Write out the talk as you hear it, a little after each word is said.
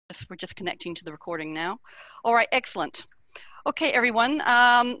We're just connecting to the recording now. All right, excellent. Okay, everyone.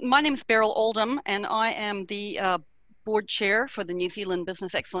 My name is Beryl Oldham, and I am the board chair for the New Zealand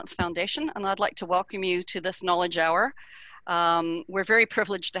Business Excellence Foundation, and I'd like to welcome you to this Knowledge Hour. We're very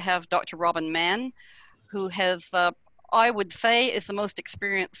privileged to have Dr. Robin Mann, who has, I would say, is the most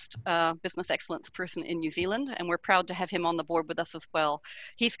experienced business excellence person in New Zealand, and we're proud to have him on the board with us as well.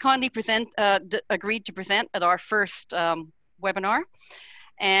 He's kindly agreed to present at our first webinar.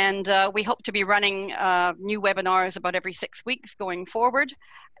 And we hope to be running new webinars about every 6 weeks going forward.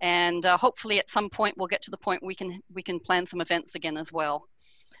 And hopefully at some point we'll get to the point we can plan some events again as well.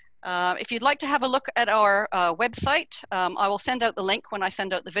 If you'd like to have a look at our website, I will send out the link when I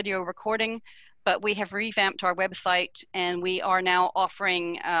send out the video recording, but we have revamped our website and we are now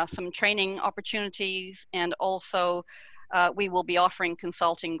offering some training opportunities, and also we will be offering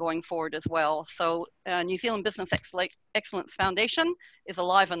consulting going forward as well. So New Zealand Business Excellence Foundation is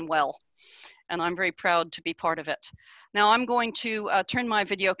alive and well, and I'm very proud to be part of it. Now I'm going to turn my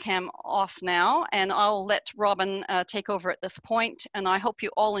video cam off now, and I'll let Robin take over at this point, and I hope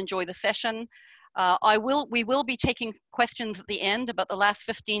you all enjoy the session. We will be taking questions at the end, about the last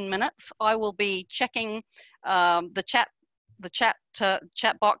 15 minutes. I will be checking the chat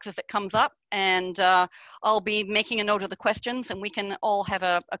box as it comes up, and I'll be making a note of the questions, and we can all have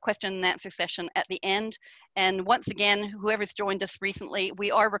a question and answer session at the end. And once again, whoever's joined us recently, we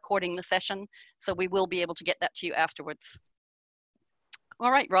are recording the session, so we will be able to get that to you afterwards.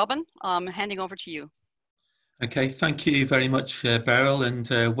 All right, Robin, I'm handing over to you. Okay, thank you very much, Beryl, and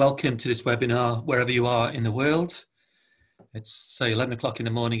welcome to this webinar wherever you are in the world. It's say 11 o'clock in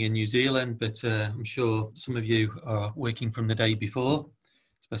the morning in New Zealand, but I'm sure some of you are working from the day before,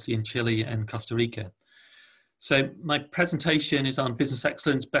 especially in Chile and Costa Rica. So my presentation is on business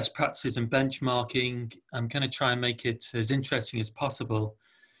excellence, best practices and benchmarking. I'm going to try and make it as interesting as possible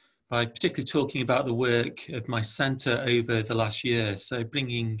by particularly talking about the work of my centre over the last year. So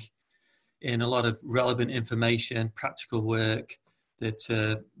bringing in a lot of relevant information, practical work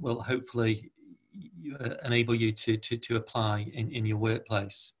that will hopefully enable you to apply in your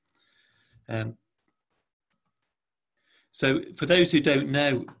workplace. So for those who don't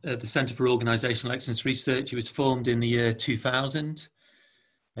know, the Centre for Organisational Excellence Research, it was formed in the year 2000.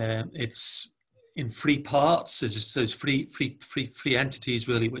 It's in three parts. There's three entities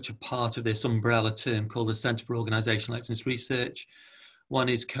really, which are part of this umbrella term called the Centre for Organisational Excellence Research. One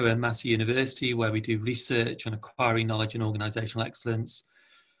is Massey University, where we do research on acquiring knowledge and organisational excellence.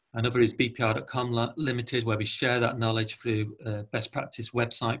 Another is BPR.com Limited, where we share that knowledge through a best practice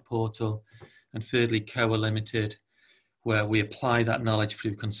website portal. And thirdly, COA Limited, where we apply that knowledge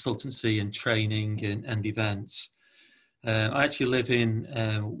through consultancy and training and events. I actually live in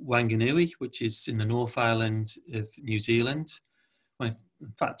Wanganui, which is in the North Island of New Zealand. In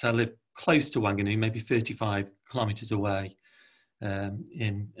fact, I live close to Wanganui, maybe 35 kilometres away.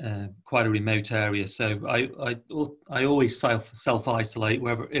 In quite a remote area, so I always self-isolate,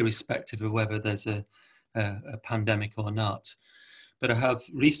 irrespective of whether there's a pandemic or not. But I have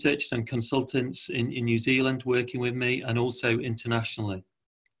researchers and consultants in New Zealand working with me, and also internationally.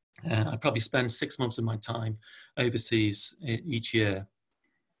 I probably spend 6 months of my time overseas each year.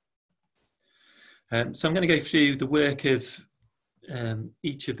 So I'm going to go through the work of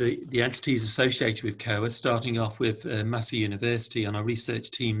each of the entities associated with COA, starting off with Massey University and our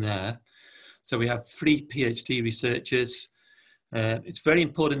research team there. So we have 3 PhD researchers. It's very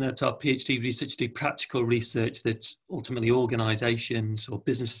important that our PhD researchers do practical research that ultimately organisations or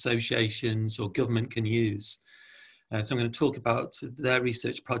business associations or government can use. So I'm going to talk about their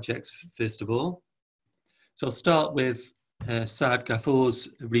research projects first of all. So I'll start with Saad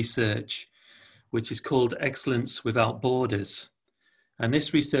Ghafour's research, which is called Excellence Without Borders. And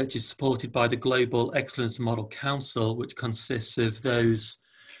this research is supported by the Global Excellence Model Council, which consists of those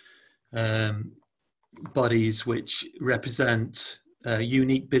bodies which represent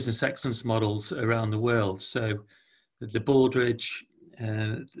unique business excellence models around the world. So the Baldrige,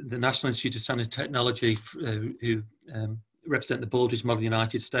 the National Institute of Standard Technology, who represent the Baldrige model of the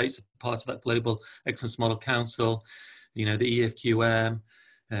United States, part of that Global Excellence Model Council, you know, the EFQM,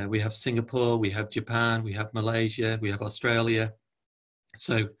 we have Singapore, we have Japan, we have Malaysia, we have Australia.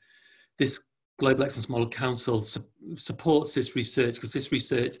 So this Global Excellence Model Council supports this research, because this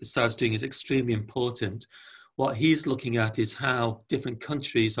research that Saad's doing is extremely important. What he's looking at is how different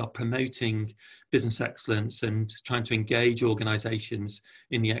countries are promoting business excellence and trying to engage organisations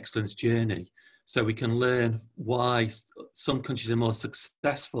in the excellence journey. So we can learn why some countries are more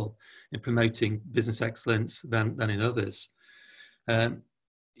successful in promoting business excellence than in others.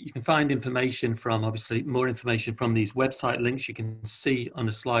 you can find information from, obviously, more information from these website links you can see on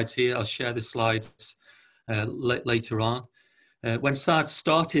the slides here. I'll share the slides later on. When Saad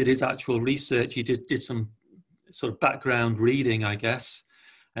started his actual research, he did some sort of background reading, I guess,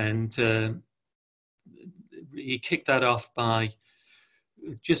 and he kicked that off by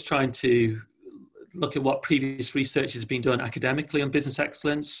just trying to look at what previous research has been done academically on business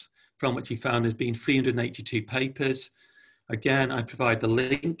excellence, from which he found there's been 382 papers. Again, I provide the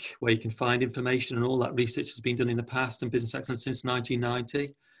link where you can find information on all that research has been done in the past on business excellence since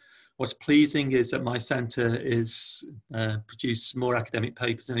 1990. What's pleasing is that my centre is produced more academic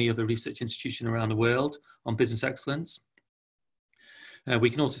papers than any other research institution around the world on business excellence. We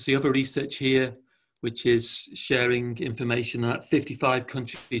can also see other research here, which is sharing information that 55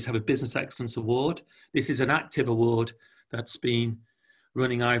 countries have a Business Excellence Award. This is an active award that's been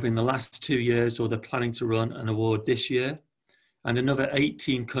running either in the last 2 years or they're planning to run an award this year. And another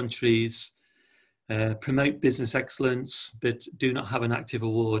 18 countries promote business excellence, but do not have an active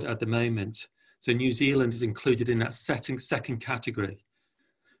award at the moment. So New Zealand is included in that second category.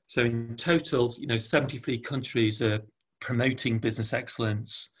 So in total, 73 countries are promoting business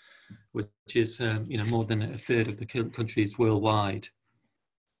excellence, which is more than a third of the countries worldwide.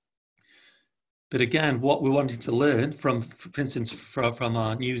 But again, what we're wanting to learn from, for instance, from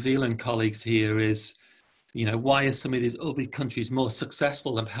our New Zealand colleagues here is, why are some of these other countries more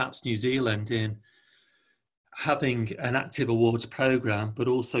successful than perhaps New Zealand in having an active awards program, but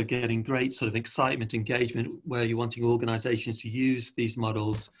also getting great sort of excitement, engagement, where you're wanting organizations to use these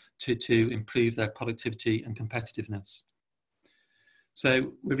models to improve their productivity and competitiveness.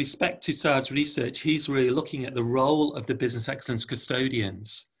 So with respect to Saad's research, he's really looking at the role of the business excellence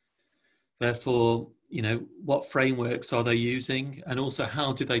custodians. Therefore, what frameworks are they using, and also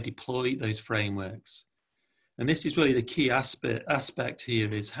how do they deploy those frameworks? And this is really the key aspect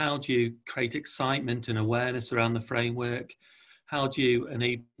here, is how do you create excitement and awareness around the framework? How do you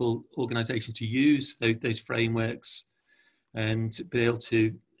enable organizations to use those frameworks and be able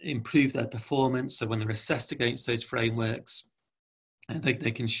to improve their performance? So when they're assessed against those frameworks, I think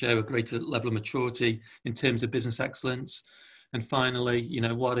they can show a greater level of maturity in terms of business excellence. And finally,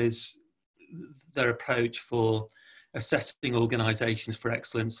 what is their approach for assessing organizations for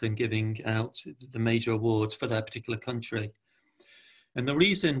excellence and giving out the major awards for their particular country. And the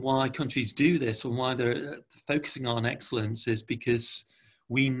reason why countries do this and why they're focusing on excellence is because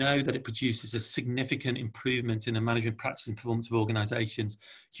we know that it produces a significant improvement in the management practice and performance of organizations.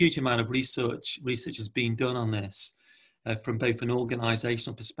 Huge amount of research has been done on this from both an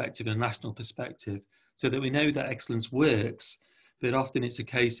organizational perspective and a national perspective, so that we know that excellence works. But often it's a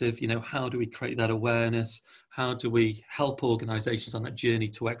case of, how do we create that awareness? How do we help organizations on that journey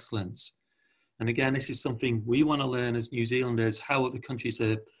to excellence? And again, this is something we want to learn as New Zealanders, how other countries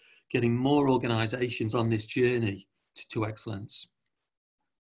are getting more organizations on this journey to excellence.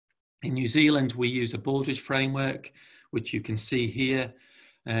 In New Zealand, we use a Baldrige framework, which you can see here.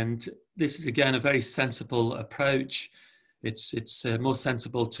 And this is, again, a very sensible approach. It's more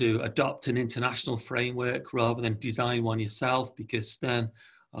sensible to adopt an international framework rather than design one yourself, because then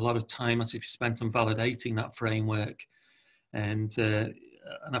a lot of time has to be spent on validating that framework. And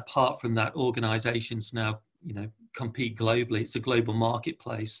apart from that, organizations now, compete globally. It's a global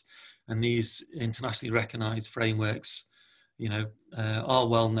marketplace, and these internationally recognized frameworks, are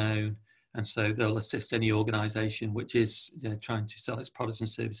well known. And so they'll assist any organization which is trying to sell its products and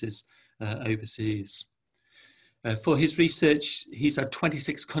services overseas. For his research, he's had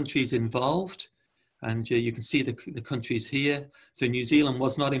 26 countries involved, and you can see the countries here. So New Zealand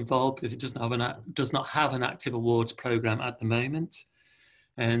was not involved because it does not have an active awards program at the moment.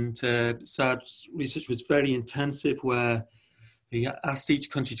 And Saad's research was very intensive, where he asked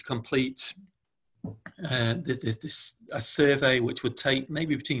each country to complete a survey which would take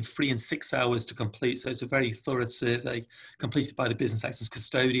maybe between 3 and 6 hours to complete. So it's a very thorough survey completed by the business excellence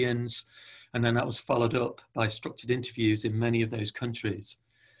custodians. And then that was followed up by structured interviews in many of those countries.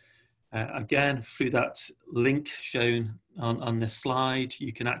 Again, through that link shown on this slide,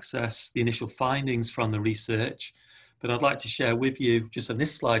 you can access the initial findings from the research. But I'd like to share with you, just on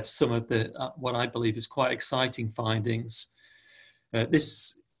this slide, some of the what I believe is quite exciting findings.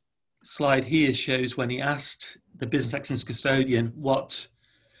 This slide here shows when he asked the business excellence custodian what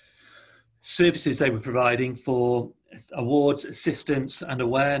services they were providing for awards, assistance and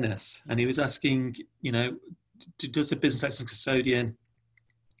awareness. And he was asking, does the business excellence custodian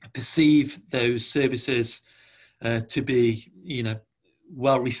perceive those services to be,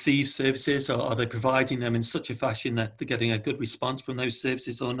 well-received services, or are they providing them in such a fashion that they're getting a good response from those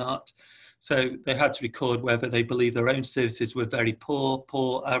services or not? So they had to record whether they believe their own services were very poor,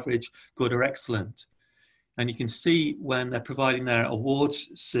 poor, average, good, or excellent. And you can see when they're providing their awards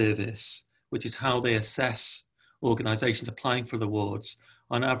service, which is how they assess organisations applying for the awards,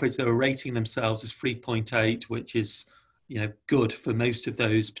 on average, they were rating themselves as 3.8, which is, good for most of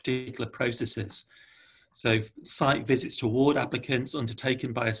those particular processes. So site visits to award applicants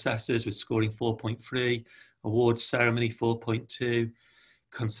undertaken by assessors was scoring 4.3, award ceremony 4.2,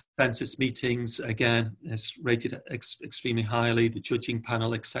 consensus meetings, again, is rated extremely highly, the judging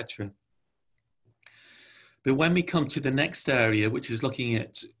panel, etc. But when we come to the next area, which is looking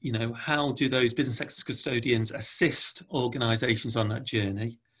at, how do those business excellence custodians assist organisations on that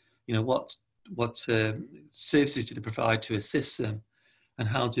journey? What services do they provide to assist them, and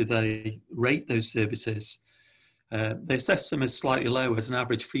how do they rate those services? They assess them as slightly lower, as an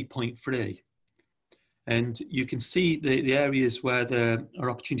average 3.3. And you can see the areas where there are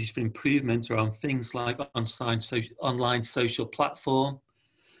opportunities for improvement are on things like online social platform,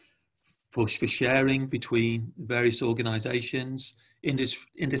 for sharing between various organisations,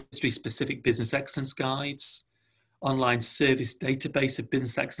 industry-specific business excellence guides, online service database of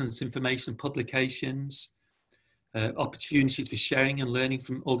business excellence information publications, opportunities for sharing and learning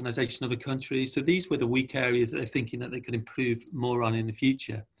from organisations in other countries. So these were the weak areas that they're thinking that they could improve more on in the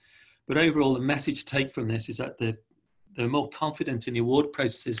future. But overall, the message to take from this is that they're more confident in the award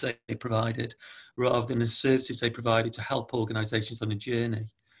processes they provided rather than the services they provided to help organisations on a journey.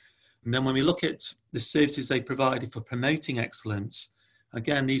 And then when we look at the services they provided for promoting excellence,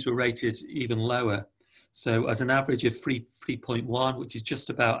 again, these were rated even lower. So as an average of 3.1, which is just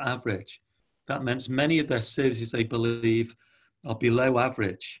about average, that meant many of their services, they believe, are below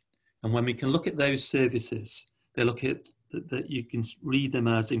average. And when we can look at those services, they look at that you can read them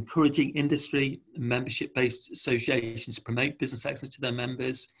as encouraging industry and membership-based associations to promote business excellence to their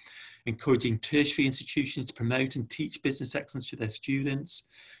members, encouraging tertiary institutions to promote and teach business excellence to their students,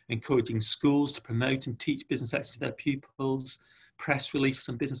 encouraging schools to promote and teach business excellence to their pupils, press releases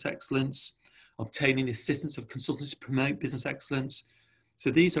on business excellence, obtaining the assistance of consultants to promote business excellence.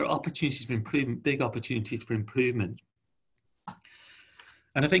 So these are opportunities for improvement, big opportunities for improvement.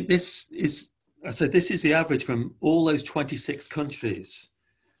 And I think this is the average from all those 26 countries.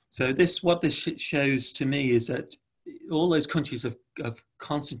 So what this shows to me is that all those countries have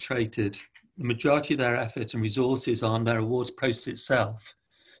concentrated the majority of their effort and resources on their awards process itself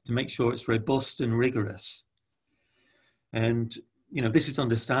to make sure it's robust and rigorous. And, this is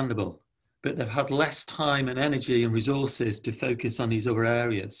understandable, but they've had less time and energy and resources to focus on these other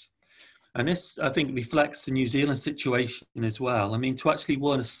areas. And this, I think, reflects the New Zealand situation as well. I mean, to actually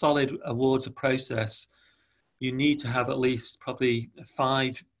run a solid awards process, you need to have at least probably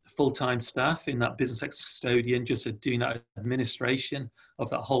 5 full-time staff in that business excellence custodian, just doing that administration of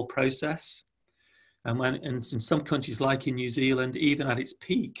that whole process. And in some countries, like in New Zealand, even at its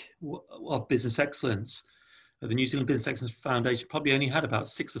peak of business excellence, the New Zealand Business Excellence Foundation probably only had about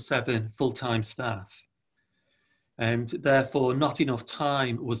 6 or 7 full-time staff. And therefore, not enough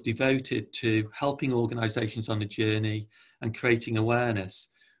time was devoted to helping organisations on the journey and creating awareness,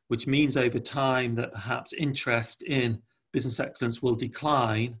 which means over time that perhaps interest in business excellence will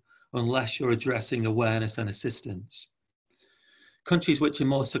decline unless you're addressing awareness and assistance. Countries which are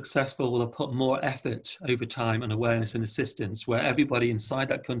more successful will have put more effort over time on awareness and assistance, where everybody inside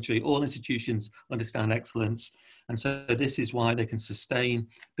that country, all institutions understand excellence. And so this is why they can sustain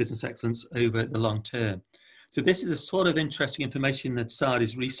business excellence over the long term. So this is the sort of interesting information that SARD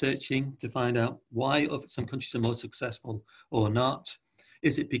is researching to find out why some countries are more successful or not.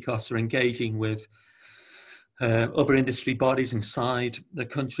 Is it because they're engaging with other industry bodies inside the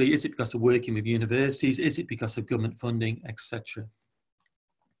country? Is it because of working with universities? Is it because of government funding, etc.?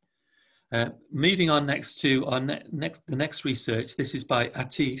 Moving on next to the next research. This is by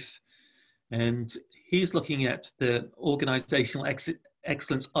Atif, and he's looking at the organizational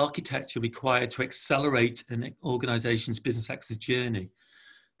excellence architecture required to accelerate an organization's business excellence journey.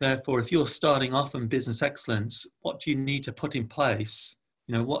 Therefore, if you're starting off in business excellence, what do you need to put in place?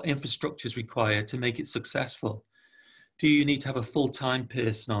 What infrastructure is required to make it successful? Do you need to have a full-time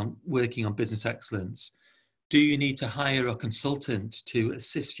person working on business excellence? Do you need to hire a consultant to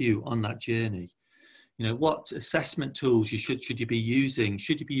assist you on that journey? What assessment tools should you be using?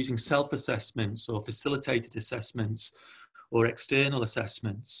 Should you be using self-assessments or facilitated assessments or external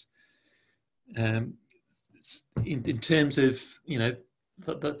assessments? In terms of,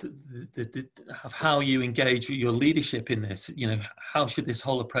 of how you engage your leadership in this, how should this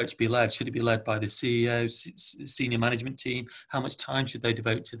whole approach be led? Should it be led by the CEO, senior management team? How much time should they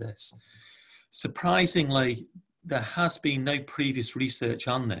devote to this? Surprisingly, there has been no previous research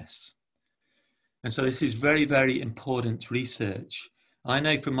on this. And so this is very, very important research. I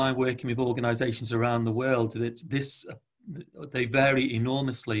know from my working with organisations around the world that they vary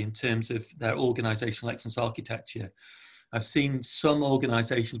enormously in terms of their organisational excellence architecture. I've seen some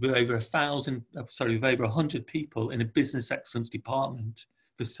organisations with over 100 people in a business excellence department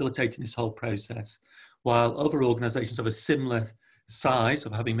facilitating this whole process, while other organisations of a similar size,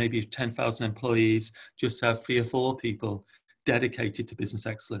 of having maybe 10,000 employees, just have 3 or 4 people dedicated to business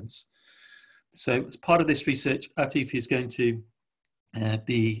excellence. So as part of this research, ATIF is going to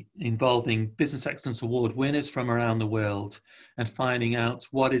be involving Business Excellence Award winners from around the world and finding out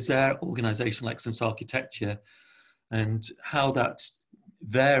what is their organisational excellence architecture and how that's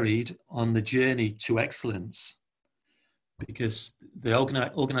varied on the journey to excellence. Because the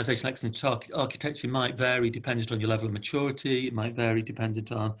organisational excellence architecture might vary dependent on your level of maturity, it might vary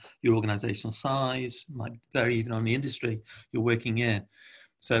dependent on your organisational size, it might vary even on the industry you're working in.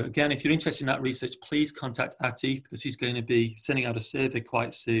 So again, if you're interested in that research, please contact Atif, because he's going to be sending out a survey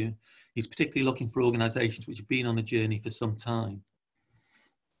quite soon. He's particularly looking for organisations which have been on the journey for some time.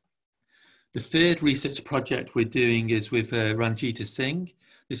 The third research project we're doing is with Ranjita Singh.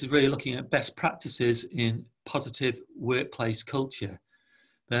 This is really looking at best practices in positive workplace culture.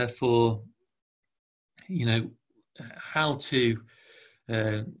 Therefore, you know, how to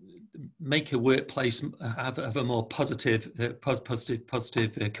make a workplace have a more positive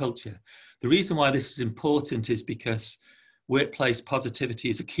culture. The reason why this is important is because workplace positivity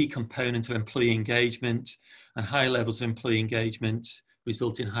is a key component of employee engagement, and high levels of employee engagement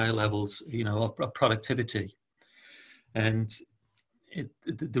result in higher levels, you know, of productivity. And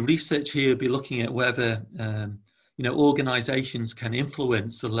the research here will be looking at whether you know, organizations can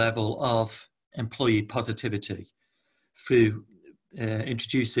influence the level of employee positivity through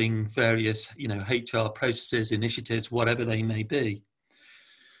introducing various, you know, HR processes, initiatives, whatever they may be.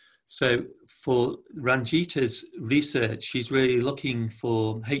 So for Ranjita's research, she's really looking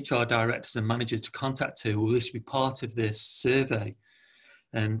for HR directors and managers to contact her who wish to be part of this survey.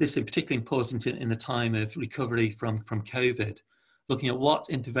 And this is particularly important in the time of recovery from COVID, looking at what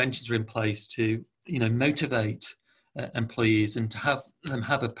interventions are in place to, you know, motivate employees and to have them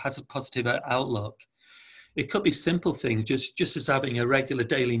have a positive outlook. It could be simple things, just as having a regular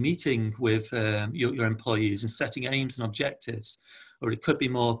daily meeting with your employees and setting aims and objectives, or it could be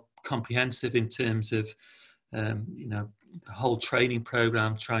more comprehensive in terms of, you know, the whole training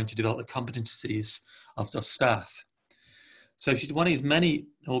program, trying to develop the competencies of staff. So she's wanting as many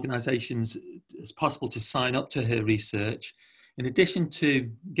organisations as possible to sign up to her research. In addition to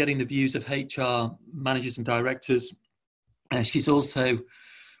getting the views of HR managers and directors, she's also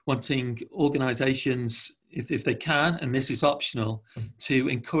wanting organisations, if they can, and this is optional, to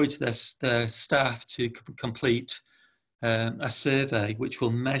encourage their staff to complete a survey which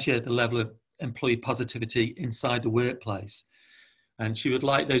will measure the level of employee positivity inside the workplace. And she would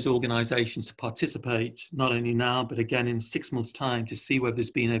like those organisations to participate, not only now, but again in 6 months' time, to see whether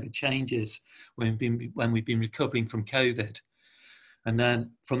there's been any changes when we've been recovering from COVID. And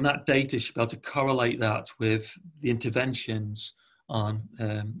then from that data, she'll be able to correlate that with the interventions on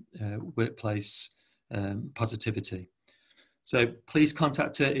workplace positivity. So please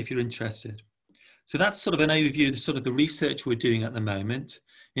contact her if you're interested. So that's sort of an overview of sort of the research we're doing at the moment.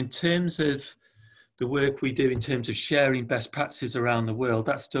 In terms of the work we do in terms of sharing best practices around the world,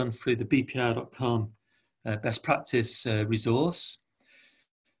 that's done through the bpr.com best practice resource.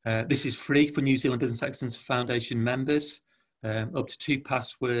 This is free for New Zealand Business Excellence Foundation members, up to 2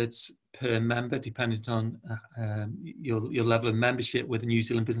 passwords per member, depending on your level of membership with the New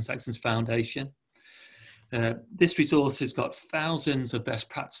Zealand Business Excellence Foundation. This resource has got thousands of best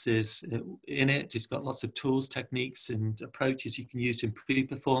practices in it. It's got lots of tools, techniques, and approaches you can use to improve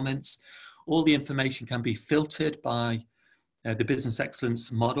performance. All the information can be filtered by the business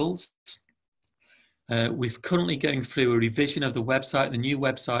excellence models. We're currently going through a revision of the website. The new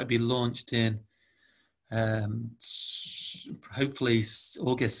website will be launched in hopefully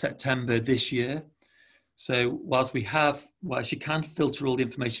August, September this year. So whilst you can filter all the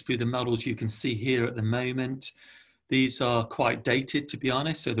information through the models you can see here at the moment, these are quite dated, to be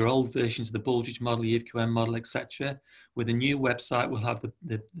honest. So they're old versions of the Baldrige model, EFQM model, etc. With a new website, we'll have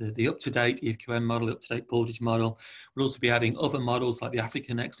the up-to-date EFQM model, up-to-date Baldrige model. We'll also be adding other models like the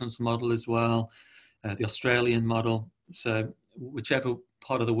African Excellence model as well, the Australian model. So whichever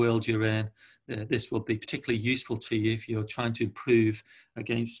part of the world you're in, this will be particularly useful to you if you're trying to improve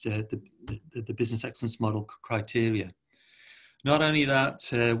against the business excellence model criteria. Not only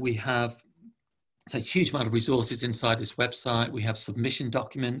that, we have a huge amount of resources inside this website. We have submission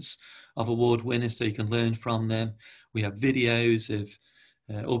documents of award winners so you can learn from them. We have videos of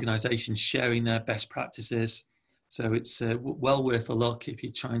organisations sharing their best practices. So it's well worth a look if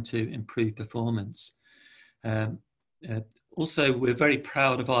you're trying to improve performance. Also, we're very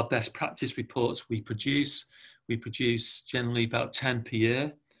proud of our best practice reports we produce. We produce generally about 10 per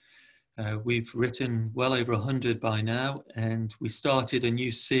year. We've written well over 100 by now, and we started a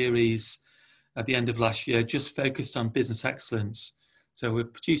new series at the end of last year just focused on business excellence. So we're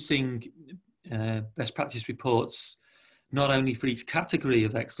producing best practice reports not only for each category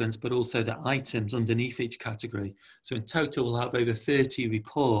of excellence, but also the items underneath each category. So in total, we'll have over 30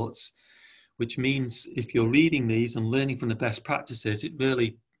 reports, which means if you're reading these and learning from the best practices, it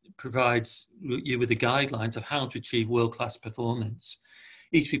really provides you with the guidelines of how to achieve world-class performance.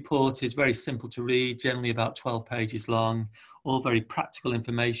 Each report is very simple to read, generally about 12 pages long, all very practical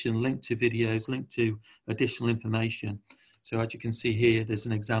information, linked to videos, linked to additional information. So as you can see here, there's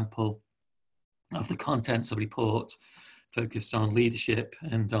an example of the contents of the report focused on leadership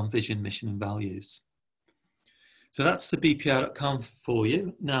and on vision, mission and values. So that's the bpr.com for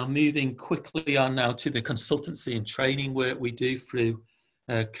you. Now moving quickly on now to the consultancy and training work we do through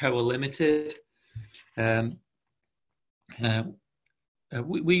COA Limited.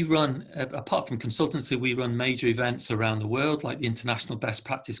 We run, apart from consultancy, we run major events around the world, like the International Best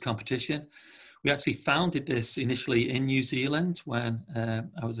Practice Competition. We actually founded this initially in New Zealand when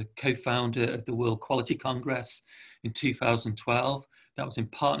I was a co-founder of the World Quality Congress in 2012. That was in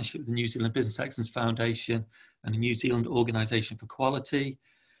partnership with the New Zealand Business Excellence Foundation and the New Zealand Organisation for Quality.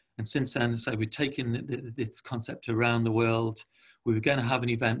 And since then, so we've taken this concept around the world. We were going to have an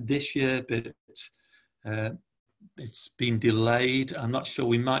event this year, but it's been delayed. I'm not sure,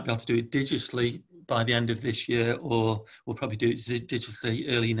 we might be able to do it digitally by the end of this year, or we'll probably do it digitally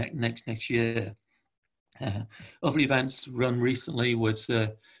early next year. Other events run recently was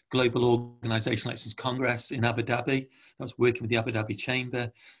the Global Organisational Excellence Congress in Abu Dhabi. That was working with the Abu Dhabi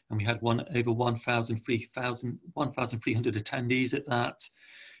Chamber, and we had over 1,300 attendees at that.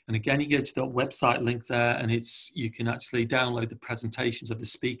 And again, you go to the website link there, and you can actually download the presentations of the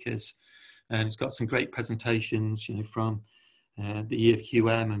speakers. And it's got some great presentations, you know, from the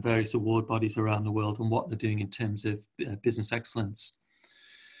EFQM and various award bodies around the world and what they're doing in terms of business excellence.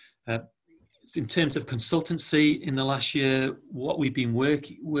 In terms of consultancy in the last year, what we've been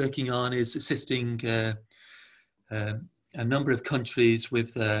working on is assisting a number of countries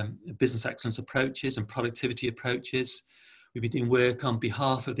with business excellence approaches and productivity approaches. We've been doing work on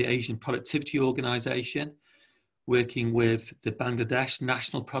behalf of the Asian Productivity Organization, working with the Bangladesh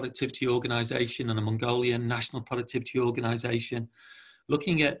National Productivity Organization and the Mongolian National Productivity Organization,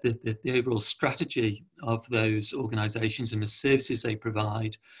 looking at the overall strategy of those organizations and the services they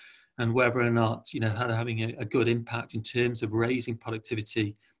provide, and whether or not, you know, how they're having a good impact in terms of raising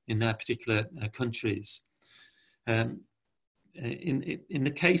productivity in their particular countries. In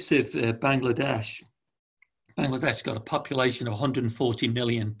the case of Bangladesh got a population of 140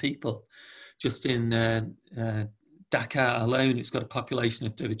 million people. Just in Dhaka alone, it's got a population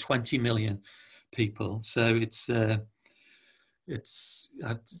of over 20 million people. So it's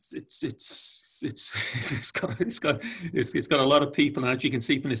got a lot of people, and as you can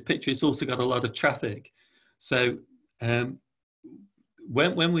see from this picture, it's also got a lot of traffic. So when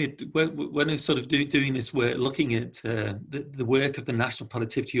we're sort of doing this work, looking at the work of the National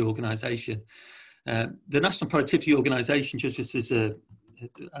Productivity Organisation, the National Productivity Organisation, just as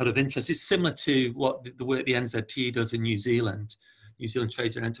out of interest, it's similar to what the work the NZT does in New Zealand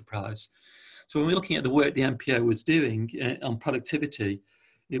Trade and Enterprise. So when we're looking at the work the NPO was doing on productivity,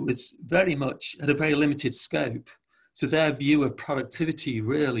 it was very much at a very limited scope. So their view of productivity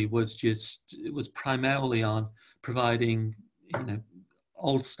really was primarily on providing, you know,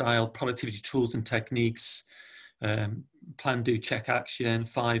 old style productivity tools and techniques, plan, do, check, action,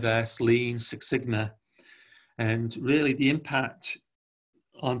 5S, Lean, Six Sigma. And really the impact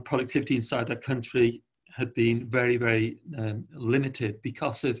on productivity inside that country had been very, very limited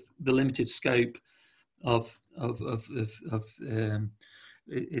because of the limited scope of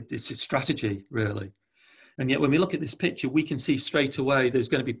its strategy, really. And yet when we look at this picture, we can see straight away there's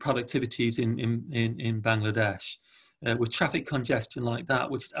going to be productivities in Bangladesh with traffic congestion like that,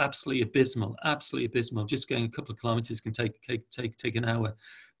 which is absolutely abysmal. Just going a couple of kilometers can take an hour.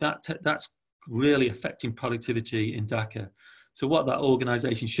 That's really affecting productivity in Dhaka. So what that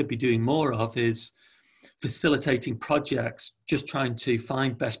organization should be doing more of is facilitating projects, just trying to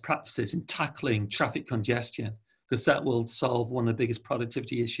find best practices in tackling traffic congestion, because that will solve one of the biggest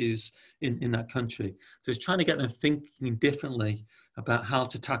productivity issues in that country. So it's trying to get them thinking differently about how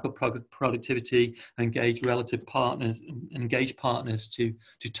to tackle productivity, engage partners to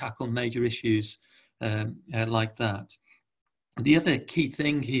tackle major issues like that. The other key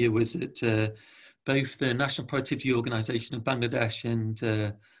thing here was that both the National Productivity Organisation of Bangladesh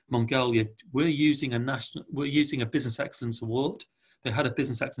and Mongolia were using a Business Excellence Award. They had a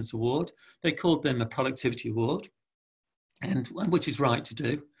Business Excellence Award. They called them a Productivity Award, and which is right to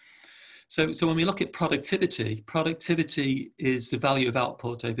do. So when we look at productivity, productivity is the value of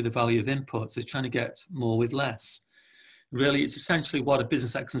output over the value of input. So it's trying to get more with less. Really, it's essentially what a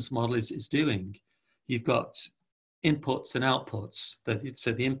business excellence model is doing. You've got inputs and outputs.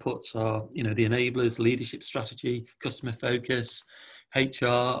 So the inputs are, the enablers, leadership strategy, customer focus, HR,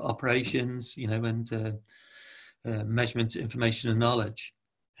 operations, and measurement, information and knowledge.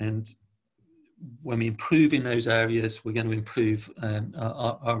 And when we improve in those areas, we're going to improve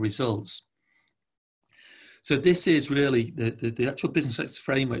our results. So this is really, the actual business excellence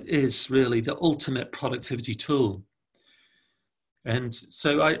framework is really the ultimate productivity tool. And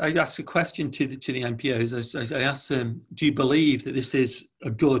so I asked a question to the NPOs. I asked them, do you believe that this is a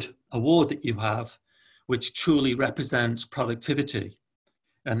good award that you have, which truly represents productivity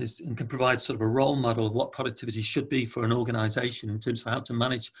and can provide sort of a role model of what productivity should be for an organization in terms of how to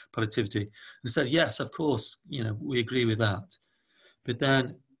manage productivity? And I said, yes, of course, we agree with that. But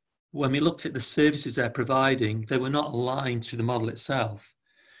then when we looked at the services they're providing, they were not aligned to the model itself.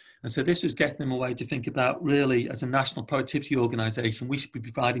 And so this was getting them away to think about, really, as a national productivity organisation, we should be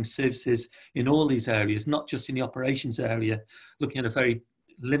providing services in all these areas, not just in the operations area, looking at a very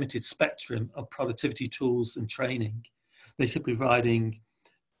limited spectrum of productivity tools and training. They should be providing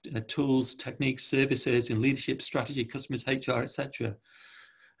tools, techniques, services in leadership, strategy, customers, HR, etc.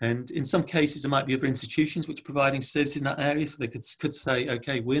 And in some cases, there might be other institutions which are providing services in that area. So they could say,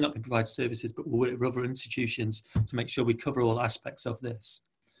 okay, we're not going to provide services, but we'll work with other institutions to make sure we cover all aspects of this.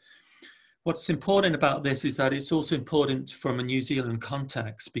 What's important about this is that it's also important from a New Zealand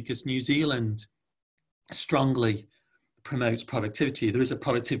context, because New Zealand strongly promotes productivity. There is a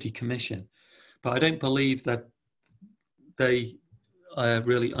productivity commission, but I don't believe that they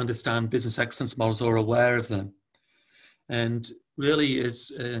really understand business excellence models or are aware of them. And really,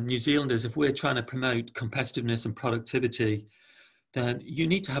 as New Zealanders, if we're trying to promote competitiveness and productivity, then you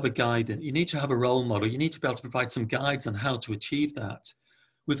need to have a guidance, you need to have a role model, you need to be able to provide some guides on how to achieve that.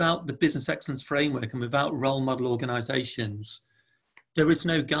 Without the business excellence framework and without role model organizations, there is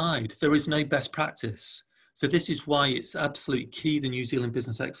no guide, there is no best practice. So this is why it's absolutely key the New Zealand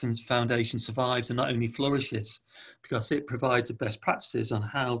Business Excellence Foundation survives and not only flourishes, because it provides the best practices on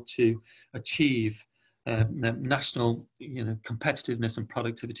how to achieve national competitiveness and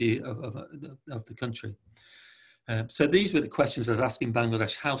productivity of the country. So these were the questions I was asking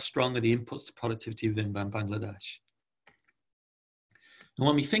Bangladesh. How strong are the inputs to productivity within Bangladesh? And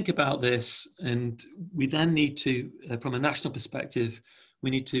when we think about this, and we then need to, from a national perspective, we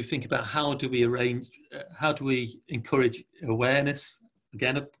need to think about how do we encourage awareness,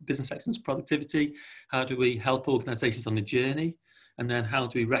 again, of business excellence productivity? How do we help organizations on the journey? And then how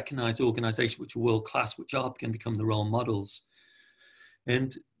do we recognize organizations which are world-class, which are going to become the role models?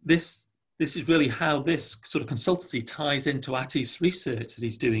 And this is really how this sort of consultancy ties into Atif's research that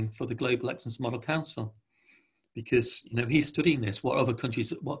he's doing for the Global Excellence Model Council. Because he's studying this, what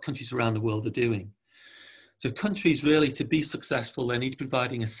countries around the world are doing. So countries really, to be successful, they need to be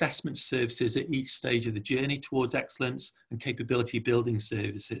providing assessment services at each stage of the journey towards excellence and capability building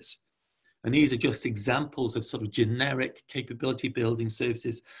services. And these are just examples of sort of generic capability building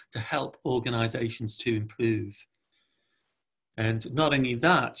services to help organizations to improve. And not only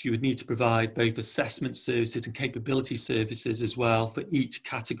that, you would need to provide both assessment services and capability services as well for each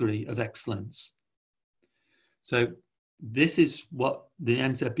category of excellence. So this is what the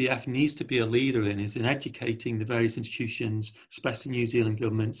NZBEF needs to be a leader in, is in educating the various institutions, especially New Zealand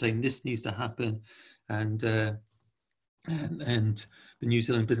government, saying this needs to happen. And the New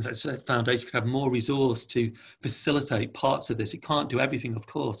Zealand Business Foundation could have more resource to facilitate parts of this. It can't do everything, of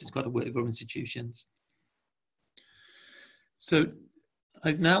course. It's got to work with other institutions. So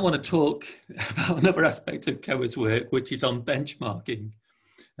I now want to talk about another aspect of COA's work, which is on benchmarking.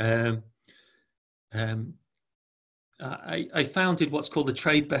 I founded what's called the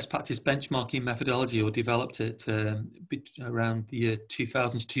Trade Best Practice Benchmarking Methodology, or developed it around the year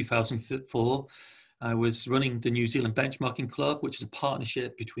 2000 to 2004. I was running the New Zealand Benchmarking Club, which is a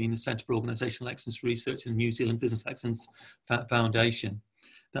partnership between the Centre for Organisational Excellence Research and the New Zealand Business Excellence Foundation.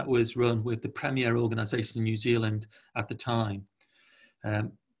 That was run with the premier organisation in New Zealand at the time.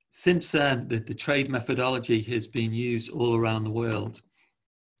 Since then, the trade methodology has been used all around the world.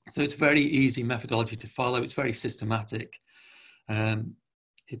 So it's a very easy methodology to follow. It's very systematic.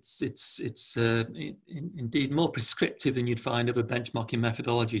 indeed more prescriptive than you'd find other benchmarking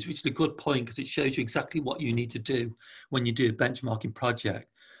methodologies, which is a good point because it shows you exactly what you need to do when you do a benchmarking project.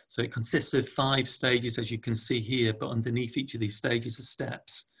 So it consists of 5 stages, as you can see here, but underneath each of these stages are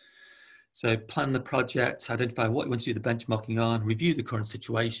steps. So plan the project, identify what you want to do the benchmarking on, review the current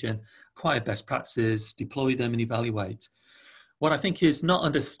situation, acquire best practices, deploy them and evaluate. What I think is not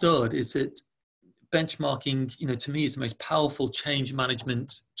understood is that benchmarking, to me is the most powerful change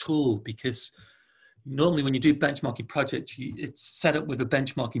management tool, because normally when you do benchmarking projects, it's set up with a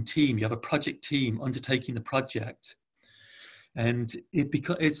benchmarking team. You have a project team undertaking the project. And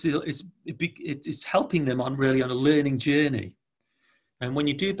it's helping them on a learning journey. And when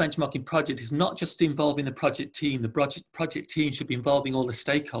you do a benchmarking project, it's not just involving the project team. The project team should be involving all the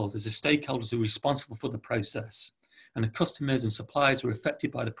stakeholders. The stakeholders are responsible for the process, and the customers and suppliers are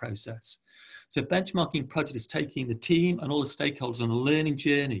affected by the process. So benchmarking project is taking the team and all the stakeholders on a learning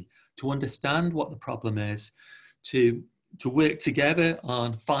journey to understand what the problem is, to work together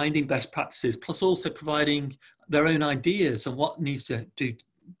on finding best practices, plus also providing their own ideas on what needs to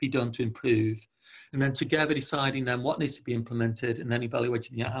be done to improve. And then together deciding then what needs to be implemented and then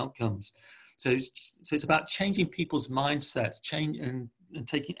evaluating the outcomes. So it's about changing people's mindsets, and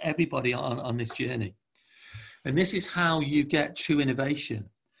taking everybody on this journey. And this is how you get true innovation,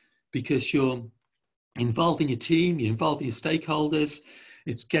 because you're involving your team, you're involving your stakeholders,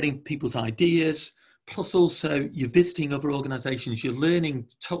 it's getting people's ideas, plus also you're visiting other organizations, you're learning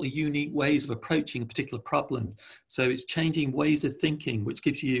totally unique ways of approaching a particular problem. So it's changing ways of thinking, which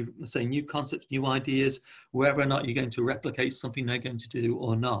gives you, let's say, new concepts, new ideas, whether or not you're going to replicate something they're going to do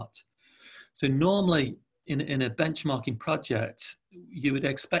or not. So normally in a benchmarking project, you would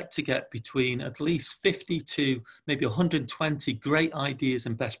expect to get between at least 50 to maybe 120 great ideas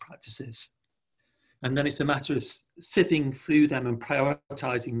and best practices. And then it's a matter of sifting through them and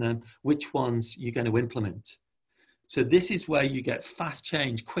prioritizing them, which ones you're going to implement. So this is where you get fast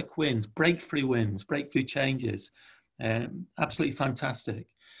change, quick wins, breakthrough changes. Absolutely fantastic.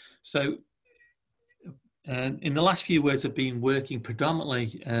 So in the last few years, I've been working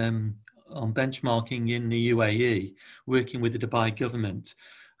predominantly on benchmarking in the UAE, working with the Dubai government.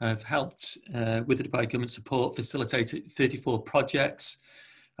 I've helped with the Dubai government support, facilitated 34 projects.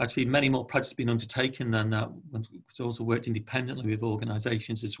 Actually, many more projects have been undertaken than that. So also worked independently with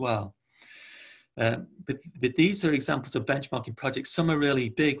organizations as well. But these are examples of benchmarking projects. Some are really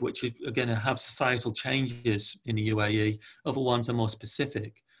big, which are going to have societal changes in the UAE. Other ones are more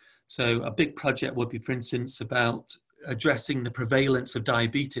specific. So a big project would be, for instance, about addressing the prevalence of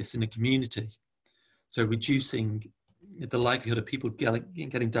diabetes in the community. So reducing the likelihood of people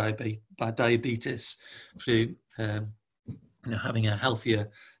getting diabetes through having a healthier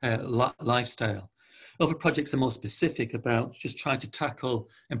lifestyle. Other projects are more specific, about just trying to tackle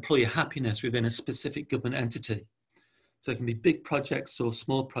employee happiness within a specific government entity. So it can be big projects or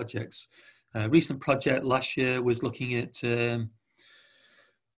small projects. A recent project last year was looking at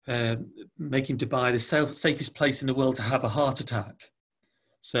making Dubai the safest place in the world to have a heart attack.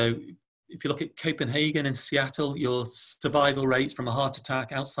 So if you look at Copenhagen and Seattle, your survival rate from a heart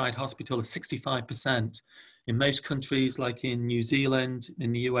attack outside hospital is 65%. In most countries, like in New Zealand,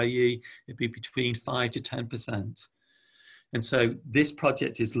 in the UAE, it'd be between 5 to 10%. And so this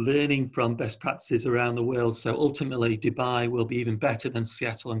project is learning from best practices around the world. So ultimately, Dubai will be even better than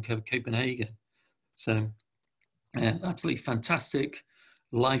Seattle and Copenhagen. So absolutely fantastic,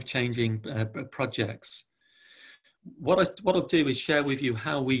 life-changing projects. What I'll do is share with you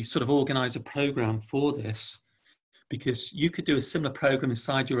how we sort of organize a program for this, because you could do a similar program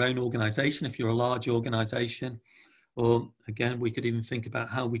inside your own organization if you're a large organization. Or again, we could even think about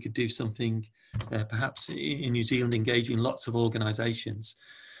how we could do something perhaps in New Zealand, engaging lots of organizations.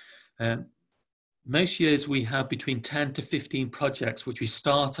 Most years we have between 10 to 15 projects which we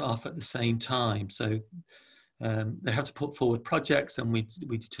start off at the same time. So they have to put forward projects, and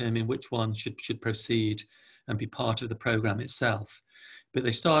we determine which one should proceed and be part of the program itself. But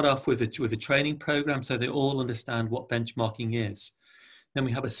they start off with a training program, so they all understand what benchmarking is. Then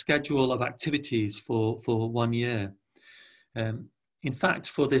we have a schedule of activities for 1 year. In fact,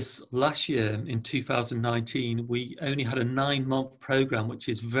 for this last year, in 2019, we only had a 9-month program, which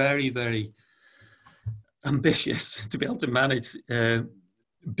is very, very ambitious to be able to manage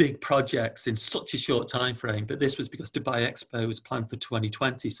big projects in such a short time frame. But this was because Dubai Expo was planned for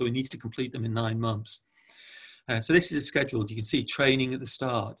 2020, so we need to complete them in 9 months. So this is a schedule. You can see training at the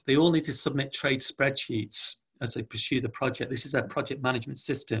start. They all need to submit trade spreadsheets as they pursue the project. This is our project management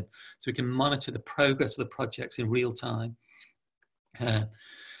system, so we can monitor the progress of the projects in real time.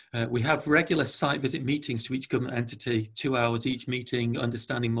 We have regular site visit meetings to each government entity, 2 hours each meeting,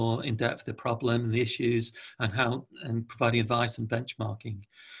 understanding more in depth the problem and the issues and providing advice and benchmarking.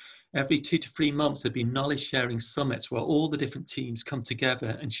 Every 2 to 3 months, there'd be knowledge sharing summits where all the different teams come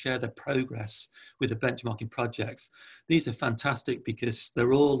together and share their progress with the benchmarking projects. These are fantastic because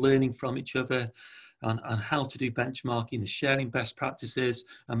they're all learning from each other on how to do benchmarking, they're sharing best practices,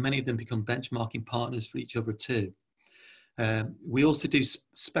 and many of them become benchmarking partners for each other too. We also do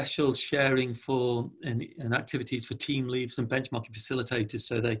special sharing and activities for team leads and benchmarking facilitators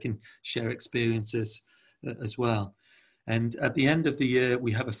so they can share experiences as well. And at the end of the year,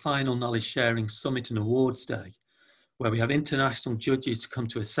 we have a final knowledge sharing summit and awards day where we have international judges to come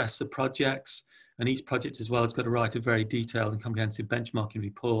to assess the projects, and each project as well has got to write a very detailed and comprehensive benchmarking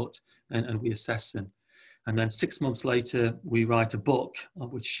report, and we assess them. And then 6 months later, we write a book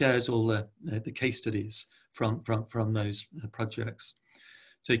which shares all the case studies from those projects.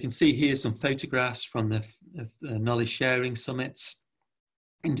 So you can see here some photographs from the knowledge sharing summits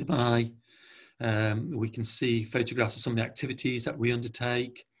in Dubai. We can see photographs of some of the activities that we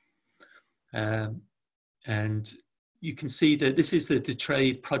undertake. And you can see that this is the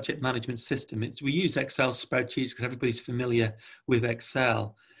trade project management system. We use Excel spreadsheets because everybody's familiar with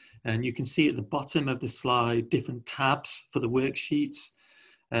Excel. And you can see at the bottom of the slide, different tabs for the worksheets.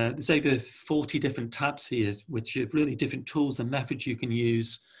 There's over 40 different tabs here, which are really different tools and methods you can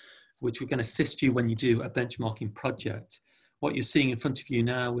use, which are going to assist you when you do a benchmarking project. What you're seeing in front of you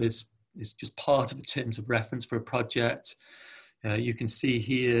now is just part of the terms of reference for a project. You can see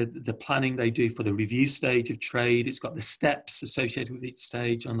here the planning they do for the review stage of trade. It's got the steps associated with each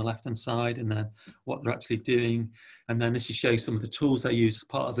stage on the left-hand side, and then what they're actually doing. And then this shows some of the tools they use as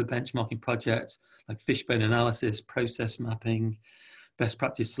part of the benchmarking project, like fishbone analysis, process mapping, best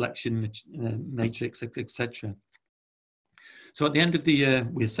practice selection, matrix, etc. So at the end of the year,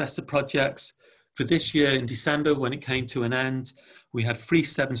 we assess the projects. For this year, in December, when it came to an end, we had 3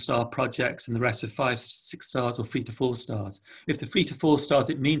 7-star projects and the rest were 5, 6 stars or 3 to 4 stars. If they're 3 to 4 stars,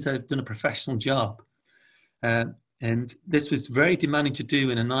 it means they've done a professional job. And this was very demanding to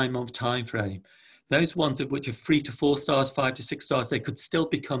do in a 9-month time frame. Those ones of which are 3 to 4 stars, 5 to 6 stars, they could still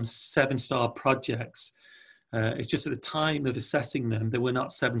become 7-star projects. It's just at the time of assessing them, they were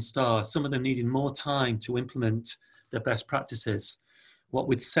not 7 stars. Some of them needed more time to implement their best practices. What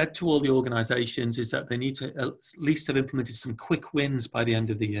we'd said to all the organisations is that they need to at least have implemented some quick wins by the end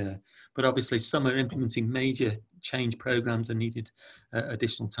of the year. But obviously some are implementing major change programmes and needed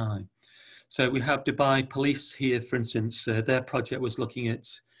additional time. So we have Dubai Police here, for instance. Their project was looking at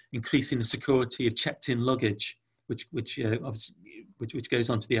increasing the security of checked-in luggage, which goes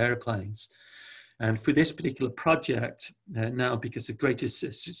onto the aeroplanes. And for this particular project, now because of greater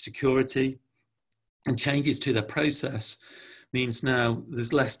security and changes to their process, means now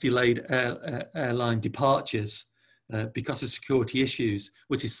there's less delayed airline departures because of security issues,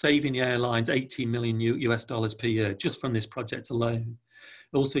 which is saving the airlines $80 million US per year just from this project alone.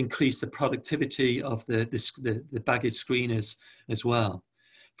 It also increased the productivity of the baggage screeners as well.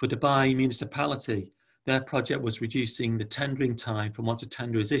 For Dubai municipality, their project was reducing the tendering time from once a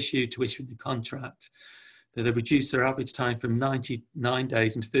tender is issued to issuing the contract. They've reduced their average time from 99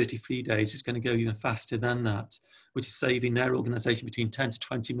 days and 33 days. It's going to go even faster than that, which is saving their organisation between 10 to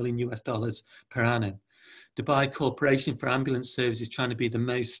 20 million US dollars per annum. Dubai Corporation for Ambulance Service is trying to be the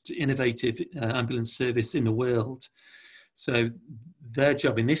most innovative ambulance service in the world. So their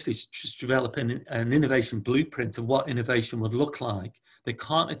job initially is just to develop an innovation blueprint of what innovation would look like. They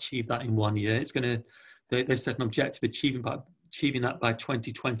can't achieve that in 1 year. They've set an objective achieving that by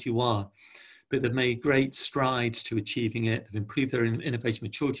 2021. But they've made great strides to achieving it. They've improved their innovation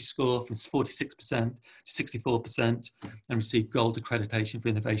maturity score from 46% to 64% and received gold accreditation for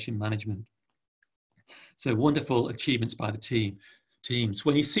innovation management. So wonderful achievements by the teams.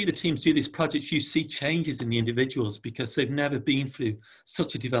 When you see the teams do these projects, you see changes in the individuals because they've never been through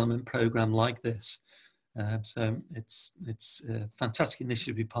such a development program like this. So it's a fantastic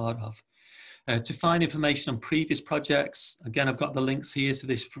initiative to be part of. To find information on previous projects, again, I've got the links here. So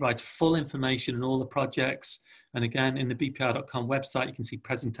this provides full information on all the projects. And again, in the bpr.com website, you can see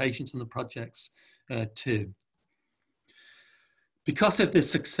presentations on the projects too. Because of the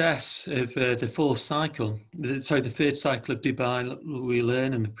success of the third cycle of Dubai We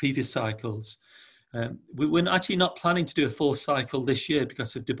Learn and the previous cycles, we're actually not planning to do a 4th cycle this year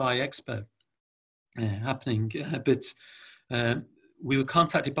because of Dubai Expo happening. But we were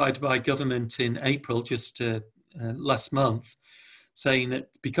contacted by Dubai government in April, just last month, saying that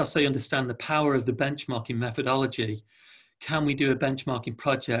because they understand the power of the benchmarking methodology, can we do a benchmarking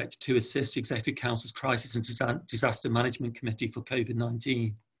project to assist the Executive Council's Crisis and Disaster Management Committee for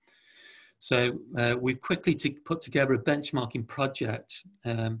COVID-19? So we've quickly put together a benchmarking project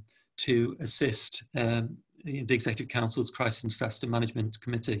to assist the Executive Council's Crisis and Disaster Management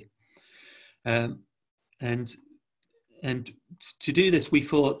Committee. And to do this, we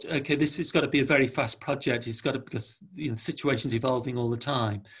thought, okay, this has got to be a very fast project. It's got to, because the situation's evolving all the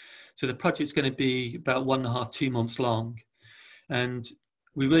time. So the project's going to be about 1.5 to 2 months long. And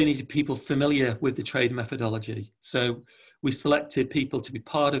we really needed people familiar with the trade methodology. So we selected people to be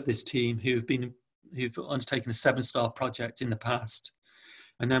part of this team who've undertaken a 7-star project in the past.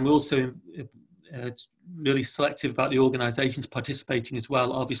 And then we're also really selective about the organisations participating as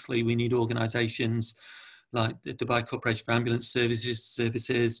well. Obviously, we need organisations like the Dubai Corporation for Ambulance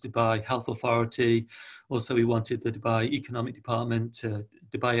Services, Dubai Health Authority. Also, we wanted the Dubai Economic Department,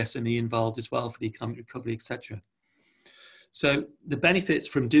 Dubai SME involved as well for the economic recovery, etc. So the benefits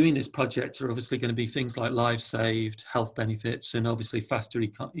from doing this project are obviously going to be things like lives saved, health benefits, and obviously faster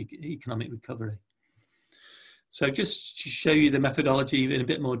economic recovery. So just to show you the methodology in a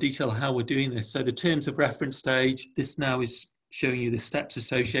bit more detail how we're doing this. So the terms of reference stage, this now is showing you the steps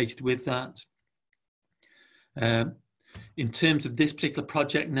associated with that. In terms of this particular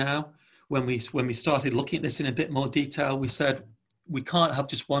project now, when we started looking at this in a bit more detail, we said we can't have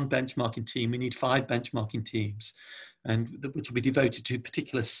just one benchmarking team. We need 5 benchmarking teams, and which will be devoted to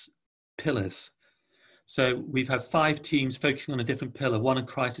particular pillars. So we've had 5 teams focusing on a different pillar, one on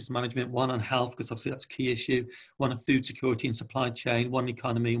crisis management, one on health, because obviously that's a key issue, one on food security and supply chain, one on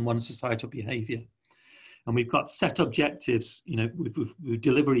economy, and one on societal behaviour. And we've got set objectives, with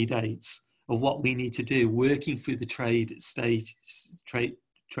delivery dates of what we need to do, working through the trade stages.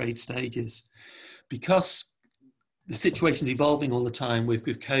 Because the situation is evolving all the time with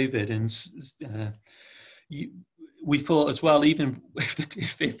COVID, and we thought as well, even if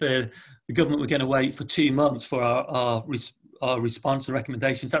the government were going to wait for 2 months for our response and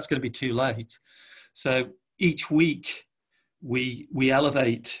recommendations, that's going to be too late. So each week we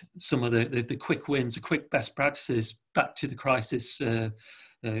elevate some of the quick wins, the quick best practices back to the crisis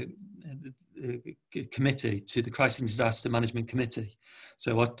committee, to the Crisis and Disaster Management Committee.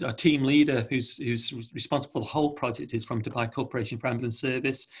 So our team leader, who's responsible for the whole project, is from Dubai Corporation for Ambulance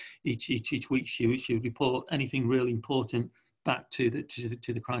Service. Each week she would report anything really important back to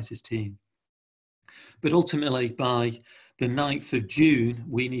the crisis team. But ultimately, by the 9th of June,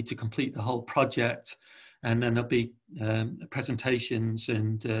 we need to complete the whole project, and then there'll be presentations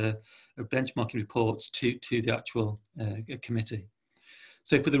and benchmarking reports to the actual committee.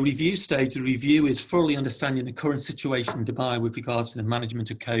 So for the review stage, the review is fully understanding the current situation in Dubai with regards to the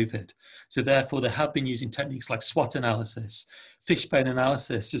management of COVID. So therefore, they have been using techniques like SWOT analysis, fishbone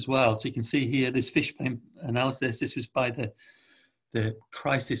analysis as well. So you can see here this fishbone analysis. This was by the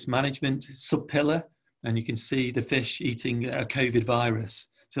crisis management sub-pillar, and you can see the fish eating a COVID virus.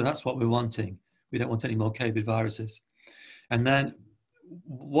 So that's what we're wanting. We don't want any more COVID viruses. And then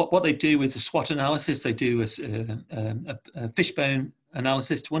what they do is a SWOT analysis. They do a fishbone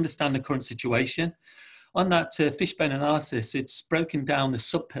analysis to understand the current situation. On that fishbone analysis, it's broken down the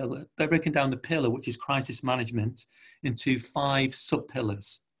sub-pillar. They're breaking down the pillar, which is crisis management, into 5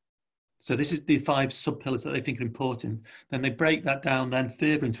 sub-pillars. So this is the 5 sub-pillars that they think are important. Then they break that down then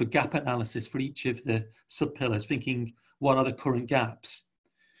further into a gap analysis for each of the sub-pillars, thinking what are the current gaps.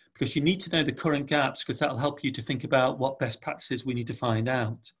 Because you need to know the current gaps, because that'll help you to think about what best practices we need to find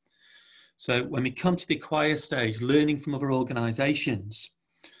out. So when we come to the acquire stage, learning from other organisations,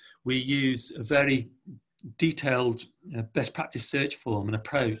 we use a very detailed best practice search form and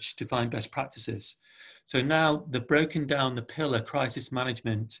approach to find best practices. So now they've broken down the pillar crisis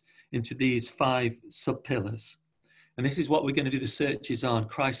management into these 5 sub-pillars. And this is what we're going to do the searches on: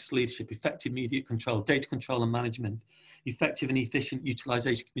 crisis leadership, effective media control, data control and management, effective and efficient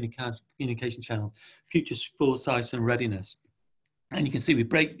utilisation communication channel, future foresight and readiness. And you can see we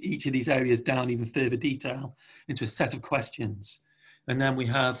break each of these areas down even further detail into a set of questions. And then we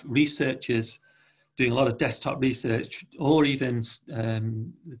have researchers doing a lot of desktop research, or even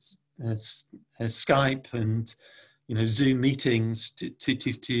Skype and Zoom meetings to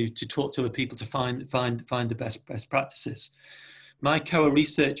talk to other people to find the best practices. My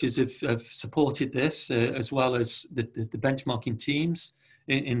co-researchers have supported this, as well as the benchmarking teams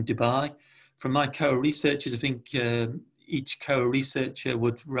in Dubai. From my co-researchers, I think each co-researcher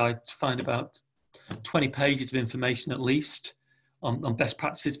would find about 20 pages of information at least on best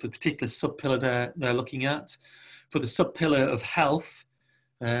practices for the particular sub-pillar they're looking at. For the sub-pillar of health,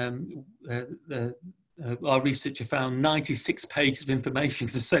 our researcher found 96 pages of information,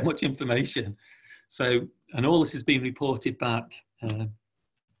 because there's so much information. So, and all this is being reported back to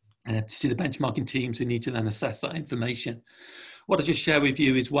the benchmarking teams who need to then assess that information. what I just share with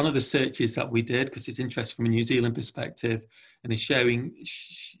you is one of the searches that we did, because it's interesting from a New Zealand perspective, and is showing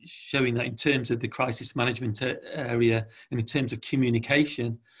that in terms of the crisis management area and in terms of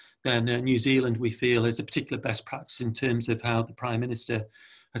communication, then New Zealand, we feel, is a particular best practice in terms of how the Prime Minister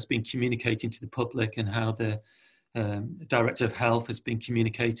has been communicating to the public and how the Director of Health has been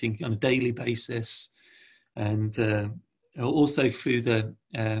communicating on a daily basis, and also through the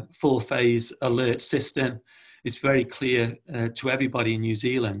 4-phase alert system. It's very clear to everybody in New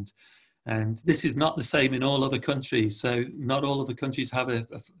Zealand. And this is not the same in all other countries. So not all of the countries have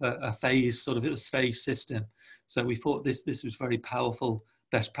a phase, sort of a stage system. So we thought this was very powerful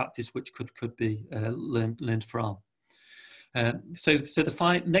best practice which could be learned from. So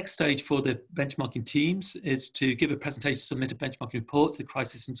the next stage for the benchmarking teams is to give a presentation, submit a benchmarking report to the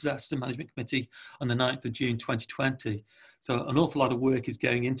Crisis and Disaster Management Committee on the 9th of June 2020. So an awful lot of work is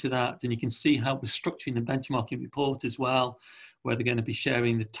going into that, and you can see how we're structuring the benchmarking report as well, where they're going to be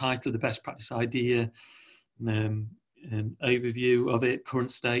sharing the title of the best practice idea, an overview of it, current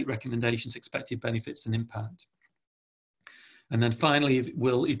state, recommendations, expected benefits and impact. And then finally,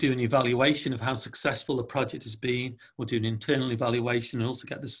 we'll do an evaluation of how successful the project has been. We'll do an internal evaluation and also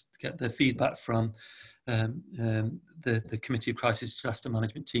get the feedback from the Committee of Crisis Disaster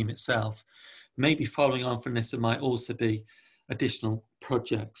Management team itself. Maybe following on from this, there might also be additional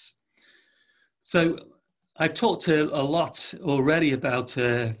projects. So I've talked a lot already about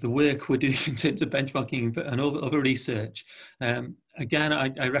the work we're doing in terms of benchmarking and other research. Again,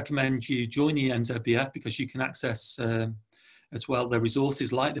 I recommend you join the NZBEF because you can access as well the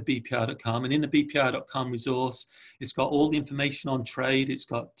resources like the bpr.com, and in the bpr.com resource, it's got all the information on trade, it's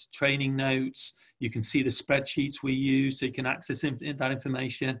got training notes, you can see the spreadsheets we use, so you can access that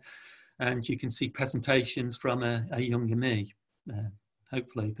information, and you can see presentations from a younger me.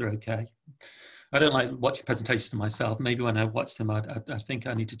 Hopefully they're okay. I don't like watching presentations to myself. Maybe when I watch them, I think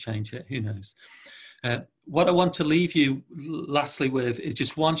I need to change it, who knows. What I want to leave you lastly with is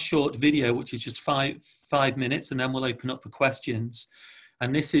just one short video, which is just five minutes, and then we'll open up for questions.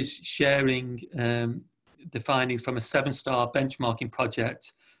 And this is sharing the findings from a 7-star benchmarking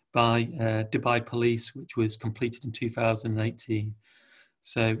project by Dubai Police, which was completed in 2018.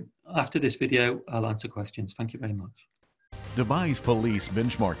 So after this video, I'll answer questions. Thank you very much. Dubai's police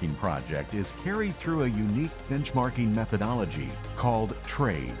benchmarking project is carried through a unique benchmarking methodology called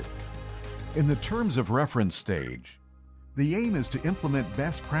TRADE. In the terms of reference stage, the aim is to implement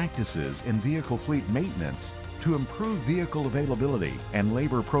best practices in vehicle fleet maintenance to improve vehicle availability and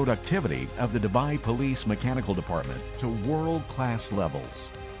labor productivity of the Dubai Police Mechanical Department to world-class levels.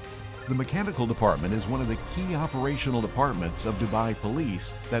 The Mechanical Department is one of the key operational departments of Dubai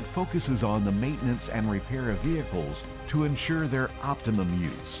Police that focuses on the maintenance and repair of vehicles to ensure their optimum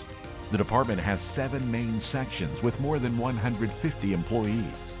use. The department has 7 main sections with more than 150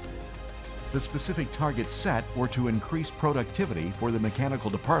 employees. The specific targets set were to increase productivity for the mechanical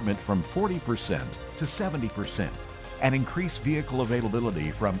department from 40% to 70% and increase vehicle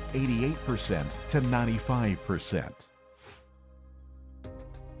availability from 88% to 95%.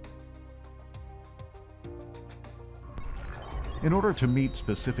 In order to meet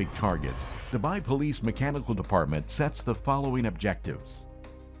specific targets, Dubai Police Mechanical Department sets the following objectives.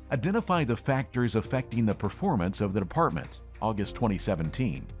 Identify the factors affecting the performance of the department, August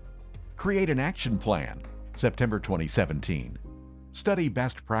 2017. Create an action plan, September 2017. Study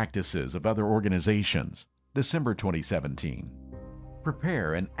best practices of other organizations, December 2017.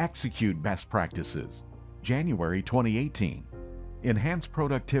 Prepare and execute best practices, January 2018. Enhance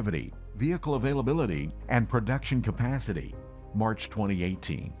productivity, vehicle availability, and production capacity, March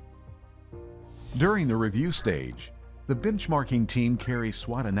 2018. During the review stage, the benchmarking team carries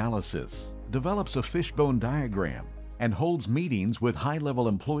SWOT analysis, develops a fishbone diagram, and holds meetings with high-level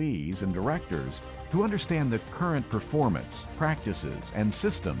employees and directors to understand the current performance, practices, and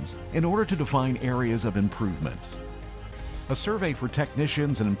systems in order to define areas of improvement. A survey for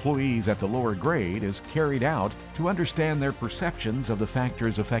technicians and employees at the lower grade is carried out to understand their perceptions of the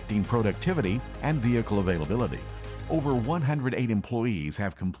factors affecting productivity and vehicle availability. Over 108 employees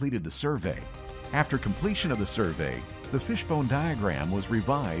have completed the survey. After completion of the survey, the fishbone diagram was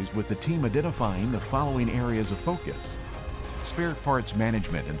revised with the team identifying the following areas of focus: spare parts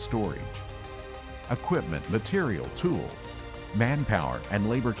management and storage, equipment, material, tool, manpower and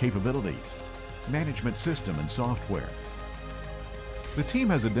labor capabilities, management system and software. The team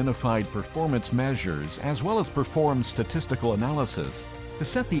has identified performance measures as well as performed statistical analysis to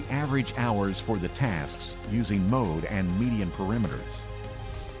set the average hours for the tasks using mode and median perimeters.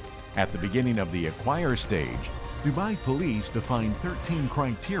 At the beginning of the acquire stage, Dubai Police defined 13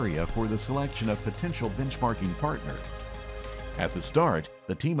 criteria for the selection of potential benchmarking partners. At the start,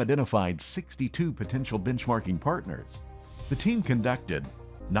 the team identified 62 potential benchmarking partners. The team conducted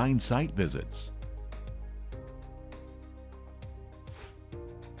 9 site visits.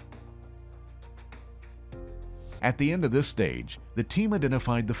 At the end of this stage, the team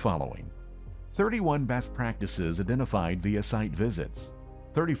identified the following: 31 best practices identified via site visits,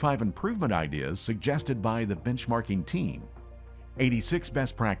 35 improvement ideas suggested by the benchmarking team, 86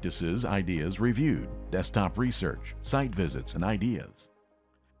 best practices ideas reviewed, desktop research, site visits, and ideas,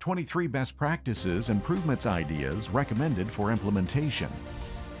 23 best practices improvements ideas recommended for implementation.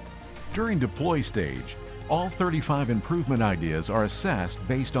 During deploy stage, all 35 improvement ideas are assessed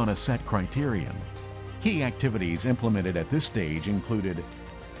based on a set criterion. Key activities implemented at this stage included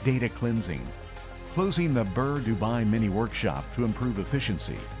data cleansing, closing the Burr Dubai mini workshop to improve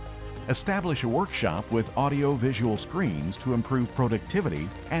efficiency, establish a workshop with audio-visual screens to improve productivity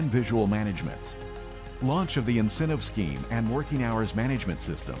and visual management, launch of the incentive scheme and working hours management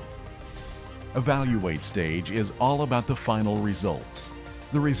system. Evaluate stage is all about the final results.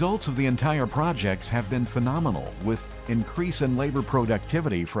 The results of the entire projects have been phenomenal, with increase in labor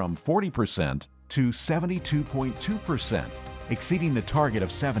productivity from 40% to 72.2%, exceeding the target of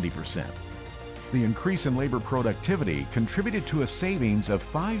 70%. The increase in labor productivity contributed to a savings of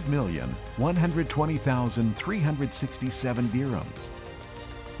 5,120,367 dirhams.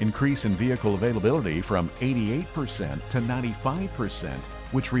 Increase in vehicle availability from 88% to 95%,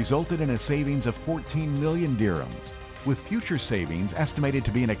 which resulted in a savings of 14 million dirhams, with future savings estimated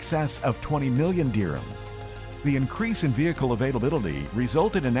to be in excess of 20 million dirhams. The increase in vehicle availability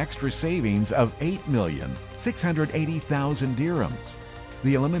resulted in extra savings of 8,680,000 dirhams.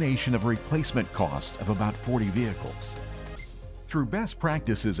 The elimination of replacement costs of about 40 vehicles. Through best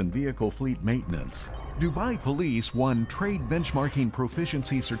practices in vehicle fleet maintenance, Dubai Police won Trade Benchmarking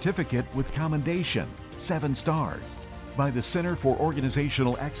Proficiency Certificate with Commendation, 7 stars, by the Center for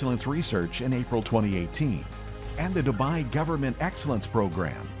Organizational Excellence Research in April 2018, and the Dubai Government Excellence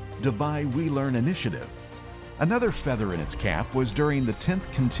Program, Dubai We Learn Initiative. Another feather in its cap was during the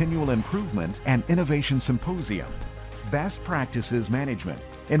 10th Continual Improvement and Innovation Symposium, Best Practices Management,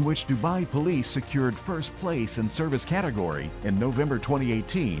 in which Dubai Police secured first place in service category in November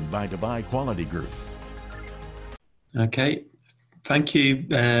 2018 by Dubai Quality Group. Okay, thank you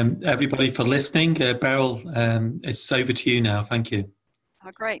everybody for listening. Beryl, it's over to you now. Thank you.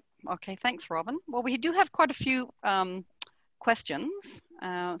 Oh, great. Okay, thanks, Robin. Well, we do have quite a few questions,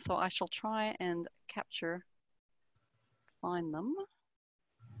 so I shall try and find them.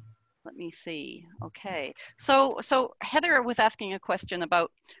 Let me see. Okay. So Heather was asking a question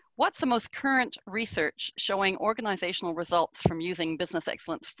about what's the most current research showing organizational results from using business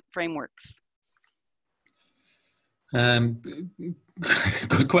excellence frameworks?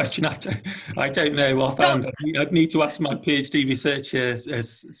 Good question. I don't know offhand. I'd need to ask my PhD researcher,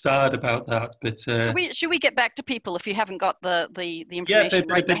 Saad, about that. But should we get back to people if you haven't got the information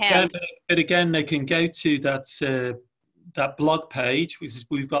right in hand? But again, they can go to that blog page, which is,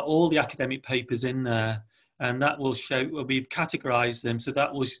 we've got all the academic papers in there, and that will show. Well, we've categorized them, so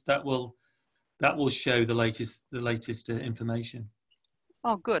that will show the latest information.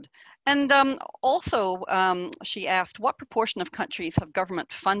 Oh, good. And also, she asked, what proportion of countries have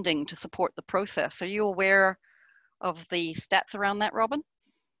government funding to support the process? Are you aware of the stats around that, Robin?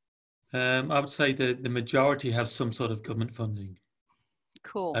 I would say the majority have some sort of government funding.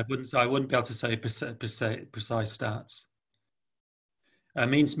 Cool. I wouldn't be able to say precise stats. I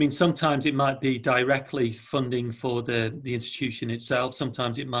mean, sometimes it might be directly funding for the institution itself.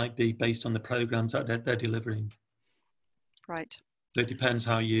 Sometimes it might be based on the programs that they're delivering. Right. So it depends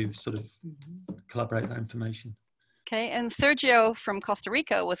how you sort of collaborate that information. Okay, and Sergio from Costa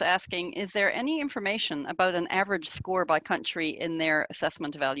Rica was asking, is there any information about an average score by country in their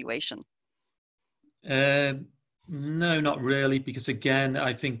assessment evaluation? No, not really, because again,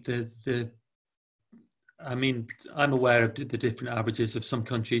 I think I'm aware of the different averages of some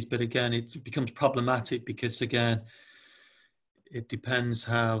countries, but again, it becomes problematic because again, it depends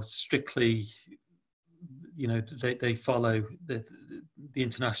how strictly, you know, they follow the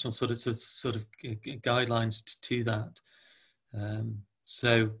international sort of guidelines to that.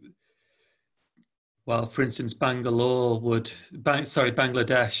 So, while, for instance, Bangladesh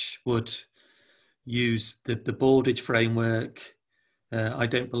would use the boardage framework, I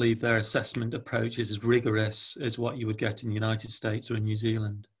don't believe their assessment approach is as rigorous as what you would get in the United States or in New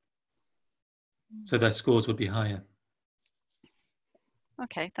Zealand. So their scores would be higher.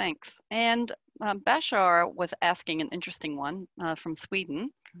 Okay, thanks. And Bashar was asking an interesting one from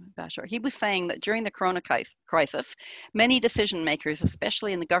Sweden. Bashar. He was saying that during the corona crisis, many decision makers,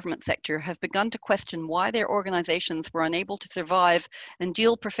 especially in the government sector, have begun to question why their organizations were unable to survive and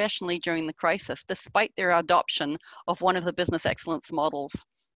deal professionally during the crisis, despite their adoption of one of the business excellence models,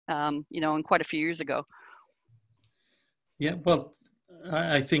 and quite a few years ago. Yeah, well,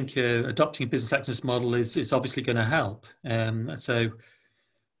 I think adopting a business excellence model is obviously going to help. So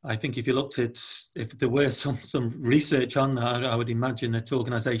I think if there were some research on that, I would imagine that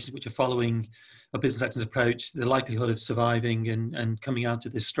organisations which are following a business excellence approach, the likelihood of surviving and coming out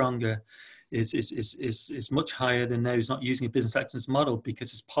of this stronger is much higher than those not using a business excellence model,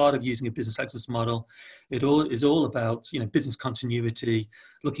 because as part of using a business excellence model, it is all about business continuity,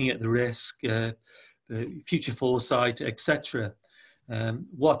 looking at the risk, future foresight, etc.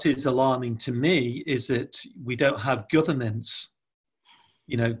 What is alarming to me is that we don't have governments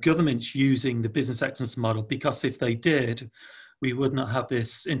using the business excellence model, because if they did, we would not have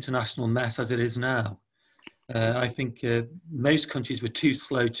this international mess as it is now. I think most countries were too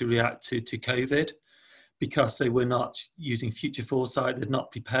slow to react to COVID, because they were not using future foresight, they'd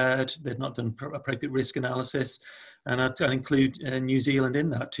not prepared, they'd not done appropriate risk analysis, and I'd include New Zealand in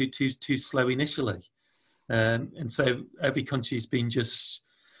that, too slow initially. And so every country's been just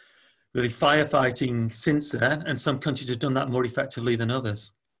really firefighting since then, and some countries have done that more effectively than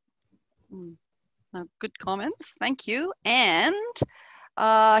others. No, good comments, thank you. And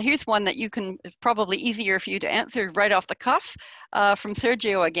here's one that it's probably easier for you to answer right off the cuff, from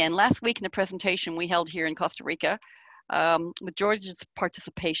Sergio again. Last week in a presentation we held here in Costa Rica, with George's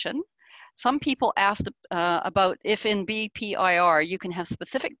participation, some people asked about if in BPIR you can have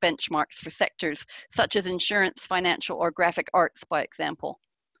specific benchmarks for sectors such as insurance, financial, or graphic arts, by example.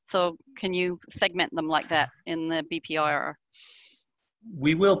 So can you segment them like that in the BPIR?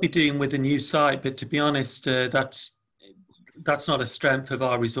 We will be doing with a new site, but to be honest, that's not a strength of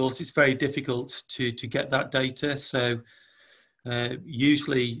our resource. It's very difficult to get that data. So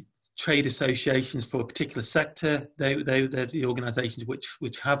usually trade associations for a particular sector, they're the organisations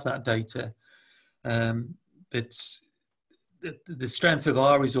which have that data. But the strength of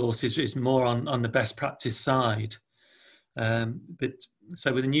our resources is more on the best practice side. But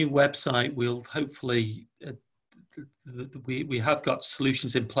so with a new website, we'll hopefully we have got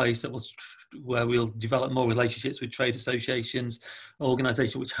solutions in place where we'll develop more relationships with trade associations,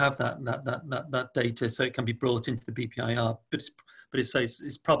 organisations which have that data, so it can be brought into the BPIR. But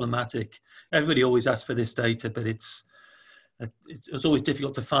it's problematic. Everybody always asks for this data, but it's always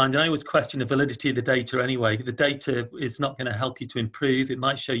difficult to find. And I always question the validity of the data anyway. The data is not going to help you to improve. It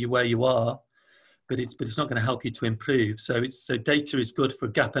might show you where you are, but it's not going to help you to improve. So data is good for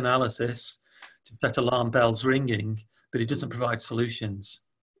gap analysis, to set alarm bells ringing, but it doesn't provide solutions.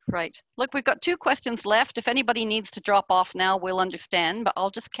 Right. Look, we've got 2 questions left. If anybody needs to drop off now, we'll understand, but I'll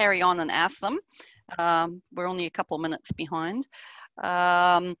just carry on and ask them. We're only a couple of minutes behind.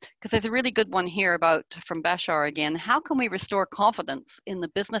 Because there's a really good one here from Bashar again. How can we restore confidence in the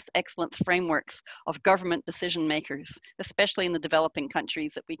business excellence frameworks of government decision makers, especially in the developing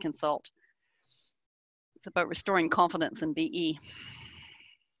countries that we consult? It's about restoring confidence in BE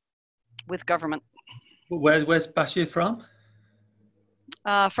with government. Where's Bashir from?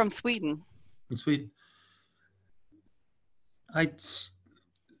 From Sweden. From Sweden. I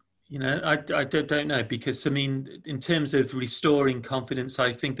don't know, because I mean, in terms of restoring confidence,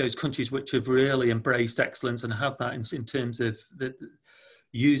 I think those countries which have really embraced excellence and have that in terms of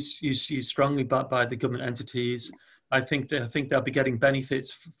used strongly by the government entities, I think they'll be getting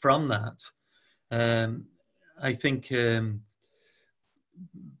benefits from that. I think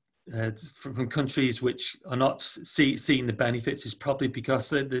from countries which are not seeing the benefits is probably because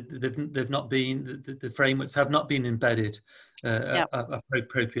they've not been, the frameworks have not been embedded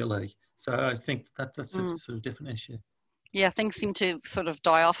appropriately. So I think that's a sort of different issue. Yeah, things seem to sort of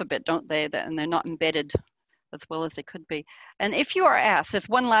die off a bit, don't they? And they're not embedded as well as they could be. And if you are asked, there's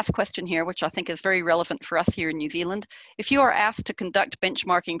one last question here, which I think is very relevant for us here in New Zealand. If you are asked to conduct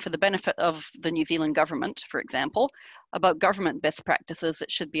benchmarking for the benefit of the New Zealand government, for example, about government best practices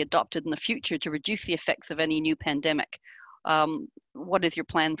that should be adopted in the future to reduce the effects of any new pandemic, what is your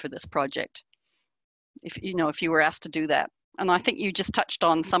plan for this project? If you were asked to do that. And I think you just touched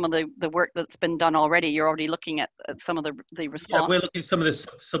on some of the work that's been done already. You're already looking at some of the response. Yeah, we're looking at some of the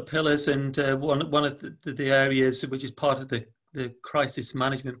sub-pillars, and one of the areas which is part of the crisis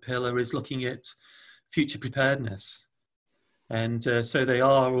management pillar is looking at future preparedness. And so they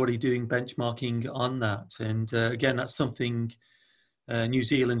are already doing benchmarking on that. And again, that's something New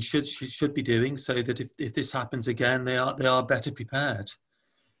Zealand should be doing, so that if this happens again, they are better prepared.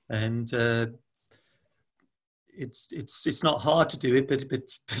 And it's not hard to do it, but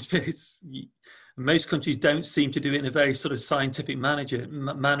most countries don't seem to do it in a very sort of scientific manner, in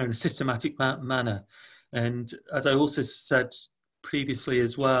a systematic manner. And as I also said previously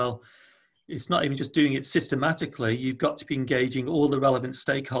as well, it's not even just doing it systematically. You've got to be engaging all the relevant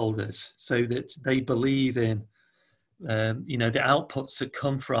stakeholders so that they believe in, you know, the outputs that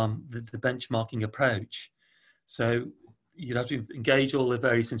come from the benchmarking approach. So you'd have to engage all the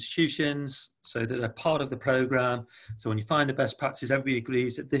various institutions so that they're part of the program. So when you find the best practices, everybody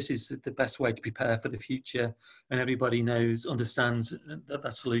agrees that this is the best way to prepare for the future, and everybody understands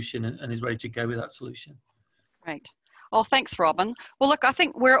that solution and is ready to go with that solution. Right. Oh, thanks, Robin. Well, look, I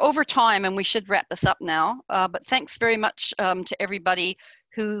think we're over time and we should wrap this up now. But thanks very much to everybody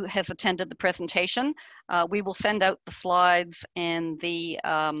who has attended the presentation. We will send out the slides and the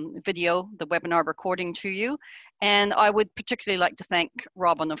video, the webinar recording to you. And I would particularly like to thank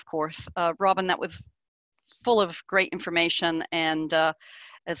Robin, of course. Robin, that was full of great information. And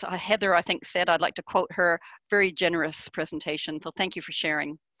as Heather, I think, said, I'd like to quote her, very generous presentation. So thank you for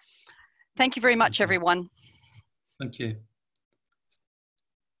sharing. Thank you very much, everyone. Thank you.